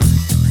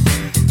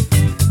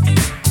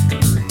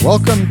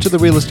Welcome to the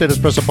Real Estate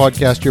Espresso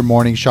Podcast, your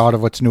morning shot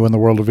of what's new in the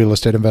world of real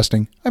estate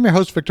investing. I'm your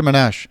host, Victor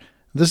Menashe.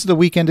 This is the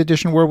weekend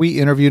edition where we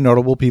interview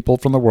notable people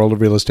from the world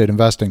of real estate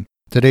investing.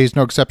 Today's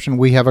no exception.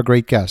 We have a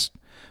great guest.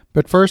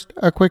 But first,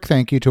 a quick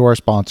thank you to our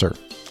sponsor.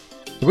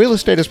 The Real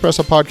Estate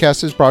Espresso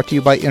Podcast is brought to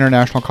you by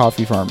International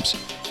Coffee Farms.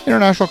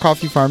 International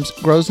Coffee Farms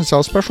grows and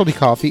sells specialty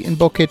coffee in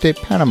Boquete,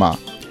 Panama.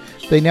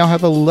 They now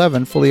have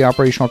 11 fully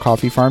operational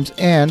coffee farms,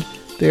 and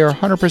they are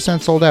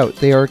 100% sold out.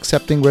 They are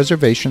accepting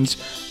reservations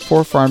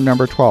for farm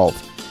number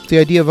 12. If the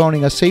idea of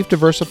owning a safe,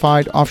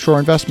 diversified offshore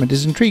investment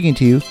is intriguing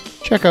to you,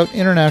 check out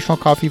International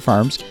Coffee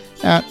Farms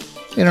at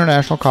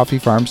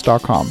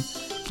internationalcoffeefarms.com.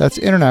 That's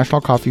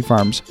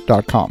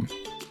internationalcoffeefarms.com.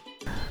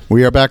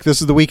 We are back.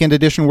 This is the weekend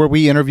edition where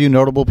we interview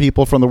notable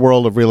people from the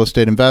world of real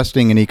estate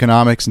investing and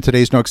economics. And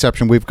today's no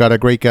exception. We've got a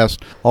great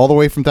guest all the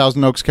way from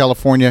Thousand Oaks,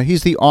 California.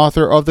 He's the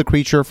author of The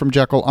Creature from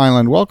Jekyll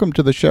Island. Welcome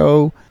to the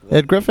show,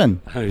 Ed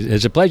Griffin.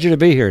 It's a pleasure to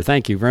be here.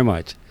 Thank you very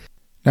much.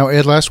 Now,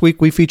 Ed, last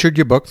week we featured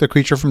your book, The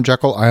Creature from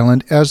Jekyll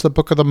Island, as the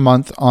book of the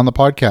month on the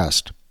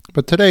podcast.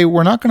 But today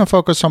we're not going to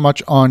focus so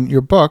much on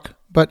your book,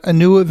 but a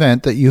new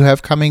event that you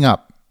have coming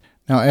up.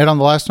 Now, Ed, on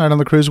the last night on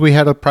the cruise, we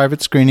had a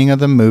private screening of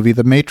the movie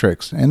The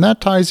Matrix, and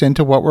that ties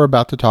into what we're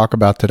about to talk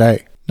about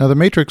today. Now, The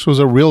Matrix was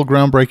a real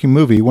groundbreaking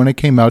movie when it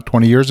came out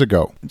 20 years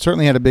ago. It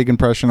certainly had a big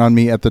impression on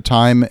me at the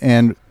time,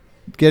 and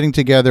getting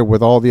together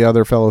with all the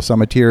other fellow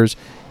Summiteers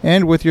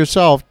and with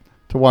yourself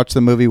to watch the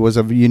movie was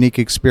a unique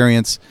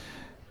experience.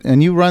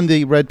 And you run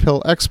the Red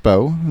Pill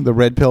Expo. The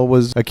Red Pill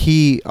was a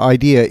key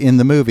idea in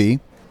the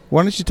movie.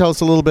 Why don't you tell us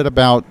a little bit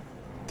about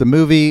the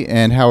movie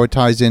and how it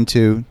ties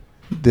into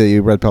the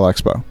Red Pill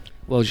Expo?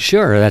 Well,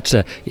 sure.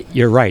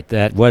 You're right.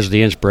 That was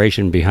the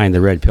inspiration behind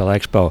the Red Pill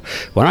Expo.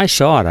 When I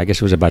saw it, I guess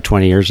it was about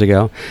 20 years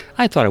ago,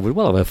 I thought it was,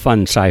 a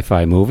fun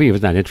sci-fi movie. It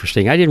was not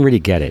interesting. I didn't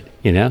really get it,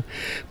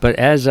 But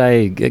as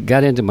I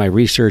got into my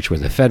research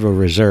with the Federal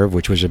Reserve,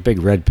 which was a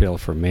big red pill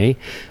for me,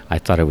 I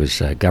thought it was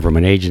a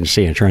government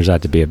agency, and it turns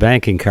out to be a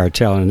banking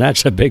cartel, and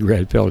that's a big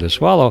red pill to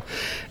swallow.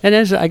 And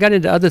as I got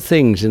into other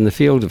things in the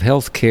field of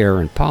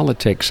healthcare and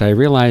politics, I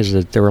realized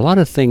that there were a lot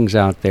of things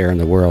out there in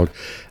the world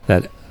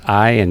that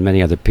I and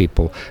many other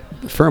people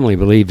firmly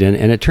believed in,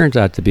 and it turns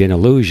out to be an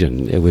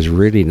illusion. It was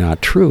really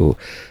not true.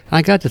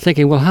 I got to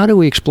thinking, well, how do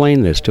we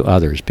explain this to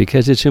others?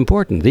 Because it's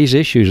important. These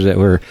issues that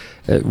we're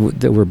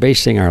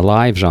basing our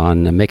lives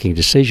on, making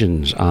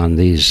decisions on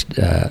these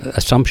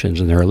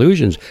assumptions and their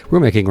illusions, we're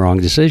making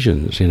wrong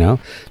decisions, So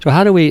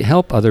how do we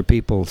help other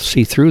people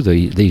see through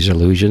these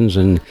illusions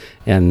and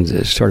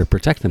sort of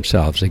protect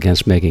themselves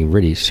against making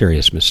really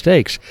serious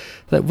mistakes?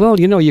 That, well,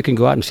 you can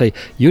go out and say,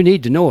 you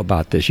need to know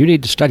about this, you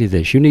need to study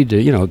this, you need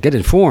to, get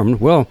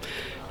informed. Well,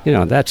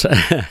 that's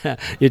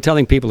you're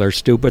telling people they're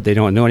stupid, they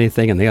don't know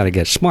anything, and they ought to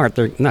get smart.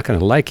 They're not going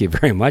to like you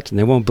very much, and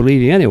they won't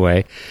believe you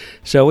anyway.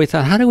 So we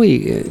thought, how do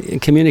we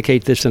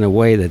communicate this in a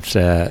way that's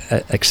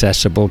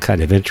accessible,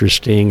 kind of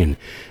interesting, and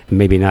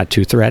maybe not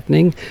too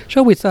threatening?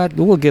 So we thought,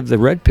 we'll give the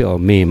Red Pill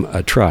meme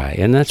a try.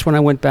 And that's when I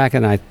went back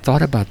and I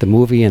thought about the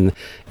movie, and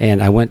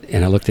I went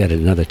and I looked at it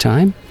another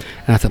time,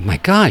 and I thought, my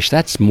gosh,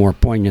 that's more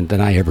poignant than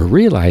I ever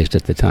realized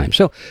at the time.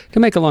 So to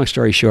make a long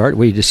story short,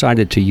 we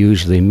decided to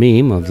use the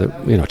meme of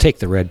take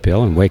the red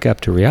pill and wake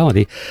up to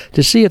reality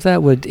to see if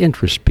that would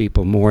interest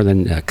people more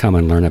than come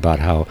and learn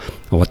about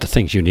what the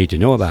things you need to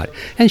know about.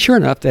 And sure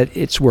enough, that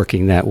it's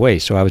working that way.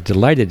 So I was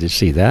delighted to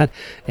see that.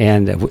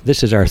 And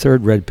this is our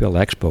third Red Pill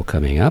Expo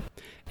coming up.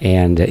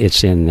 And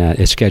it's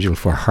scheduled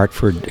for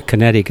Hartford,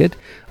 Connecticut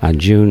on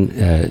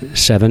June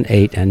 7,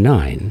 8, and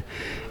 9.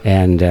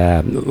 And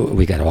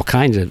we got all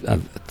kinds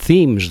of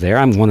themes there.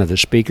 I'm one of the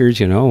speakers,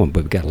 but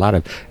we've got a lot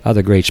of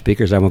other great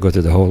speakers. I won't go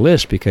through the whole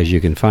list because you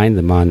can find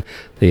them on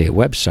the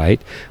website,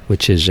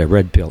 which is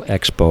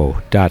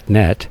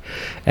redpillexpo.net.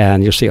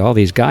 And you'll see all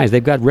these guys.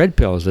 They've got red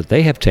pills that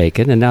they have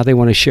taken, and now they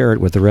want to share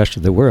it with the rest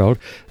of the world.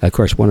 Of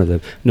course, one of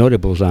the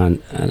notables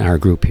on our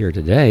group here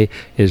today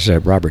is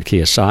Robert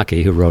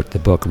Kiyosaki, who wrote the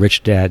book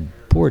Rich Dad,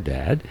 Poor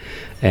Dad.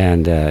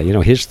 And,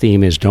 his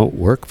theme is don't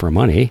work for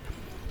money.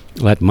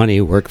 Let money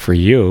work for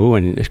you,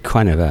 and it's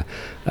kind of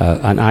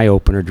an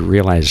eye-opener to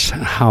realize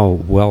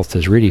how wealth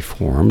is really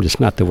formed. It's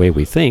not the way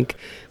we think.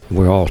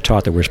 We're all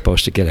taught that we're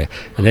supposed to get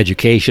an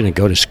education and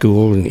go to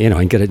school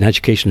and get an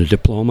education, a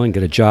diploma, and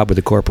get a job with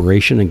a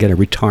corporation and get a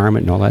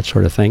retirement and all that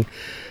sort of thing.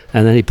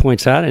 And then he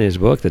points out in his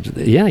book that,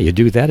 you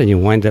do that and you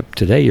wind up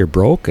today, you're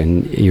broke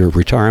and your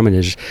retirement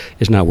is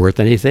not worth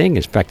anything.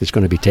 In fact, it's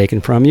going to be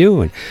taken from you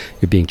and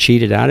you're being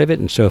cheated out of it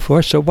and so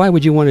forth. So why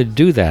would you want to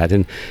do that?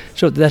 And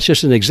so that's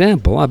just an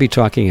example. I'll be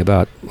talking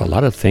about a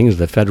lot of things,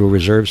 the Federal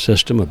Reserve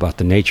System, about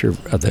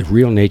the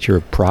real nature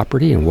of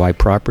property and why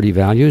property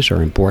values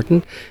are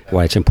important,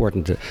 why it's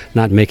important to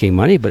not making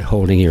money but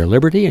holding your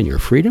liberty and your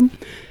freedom.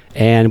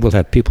 And we'll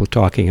have people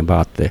talking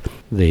about the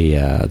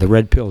the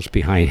red pills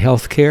behind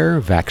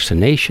healthcare,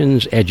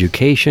 vaccinations,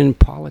 education,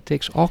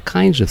 politics, all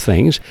kinds of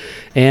things.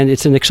 And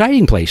it's an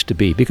exciting place to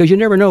be because you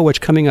never know what's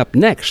coming up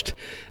next.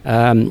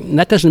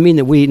 That doesn't mean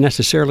that we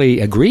necessarily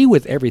agree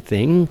with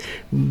everything,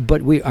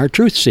 but we are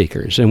truth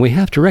seekers, and we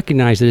have to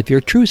recognize that if you're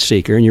a truth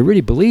seeker and you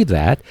really believe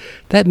that,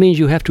 that means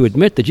you have to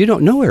admit that you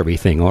don't know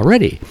everything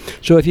already.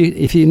 So if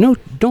you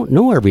don't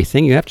know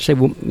everything, you have to say,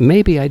 well,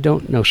 maybe I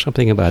don't know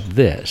something about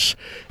this.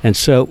 And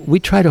so we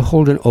try to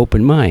hold an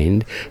open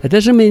mind. That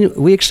doesn't mean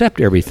we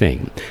accept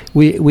everything.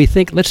 We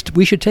think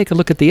we should take a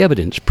look at the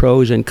evidence,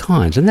 pros and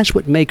cons, and that's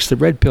what makes the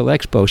Red Pill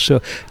Expo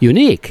so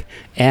unique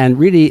and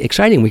really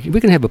exciting. We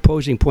can have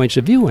opposing points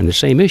of view on the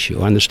same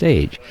issue on the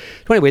stage.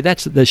 So anyway,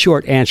 that's the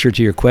short answer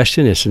to your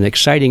question. It's an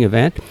exciting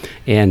event,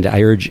 and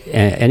I urge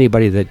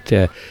anybody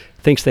that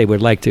thinks they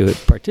would like to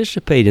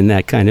participate in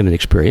that kind of an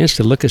experience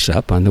to look us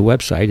up on the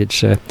website.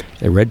 It's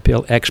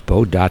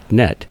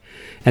redpillexpo.net.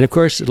 And of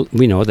course,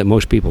 we know that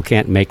most people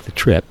can't make the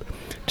trip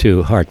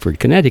to Hartford,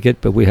 Connecticut,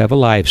 but we have a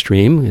live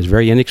stream. It's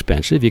very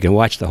inexpensive. You can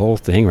watch the whole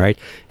thing right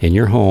in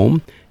your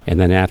home. And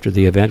then after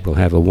the event, we'll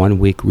have a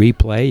 1-week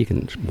replay. You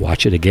can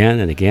watch it again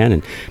and again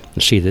and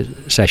see the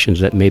sessions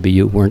that maybe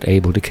you weren't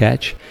able to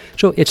catch.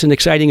 So it's an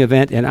exciting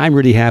event, and I'm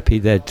really happy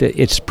that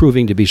it's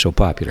proving to be so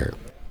popular.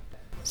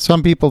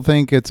 Some people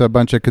think it's a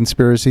bunch of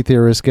conspiracy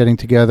theorists getting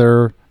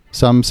together.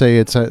 Some say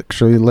it's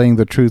actually laying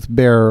the truth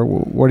bare.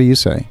 What do you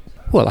say?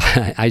 Well,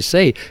 I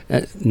say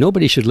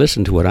nobody should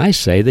listen to what I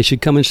say. They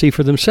should come and see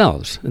for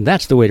themselves. And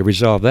that's the way to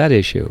resolve that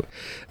issue.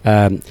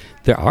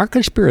 There are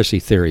conspiracy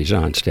theories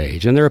on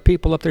stage, and there are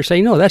people up there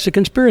saying, no, that's a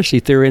conspiracy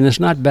theory, and it's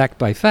not backed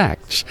by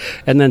facts.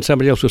 And then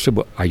somebody else will say,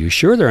 well, are you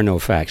sure there are no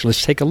facts?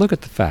 Let's take a look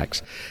at the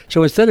facts.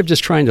 So instead of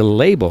just trying to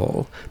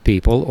label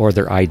people or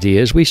their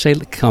ideas, we say,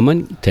 come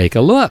and take a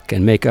look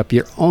and make up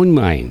your own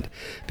mind.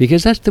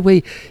 Because that's the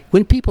way,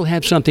 when people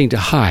have something to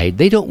hide,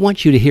 they don't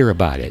want you to hear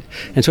about it.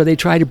 And so they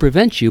try to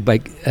prevent you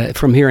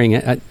from hearing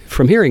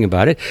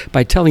about it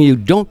by telling you,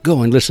 don't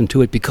go and listen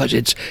to it because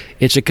it's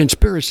a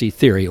conspiracy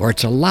theory, or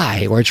it's a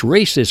lie, or it's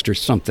racist or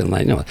something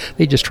like that. No,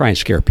 they just try and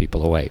scare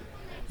people away.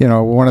 You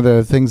know, one of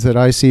the things that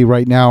I see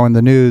right now in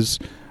the news,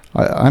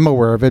 I'm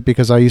aware of it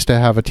because I used to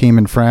have a team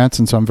in France,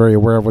 and so I'm very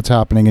aware of what's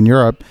happening in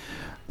Europe.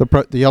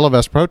 The Yellow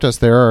Vest protests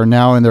there are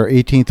now in their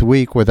 18th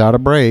week without a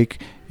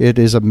break. It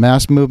is a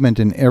mass movement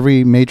in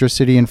every major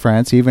city in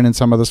France, even in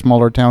some of the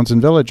smaller towns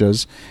and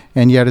villages,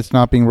 and yet it's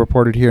not being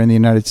reported here in the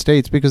United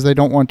States because they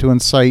don't want to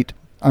incite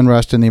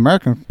unrest in the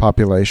American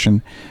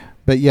population.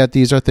 But yet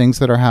these are things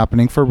that are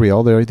happening for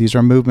real. These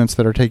are movements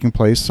that are taking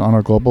place on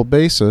a global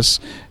basis,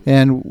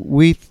 and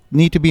we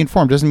need to be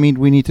informed. Doesn't mean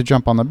we need to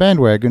jump on the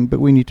bandwagon, but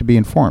we need to be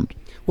informed.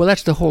 Well,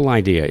 that's the whole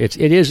idea. It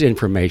is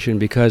information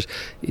because,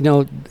 you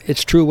know,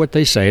 it's true what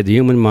they say. The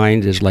human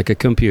mind is like a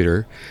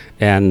computer,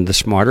 and the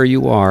smarter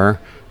you are,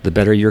 the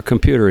better your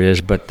computer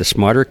is, but the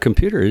smarter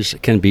computers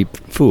can be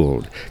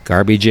fooled.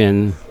 Garbage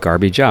in,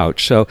 garbage out.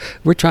 So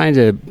we're trying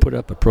to put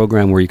up a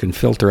program where you can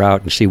filter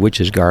out and see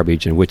which is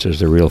garbage and which is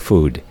the real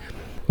food.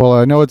 Well,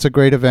 I know it's a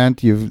great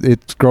event.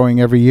 It's growing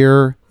every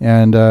year,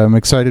 and I'm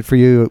excited for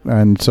you.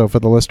 And so for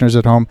the listeners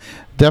at home,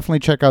 definitely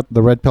check out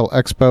the Red Pill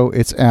Expo.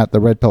 It's at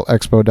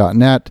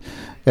theredpillexpo.net.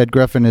 Ed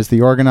Griffin is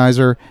the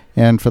organizer.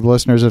 And for the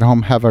listeners at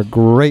home, have a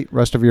great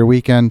rest of your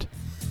weekend.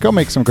 Go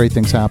make some great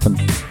things happen.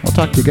 We'll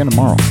talk to you again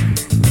tomorrow.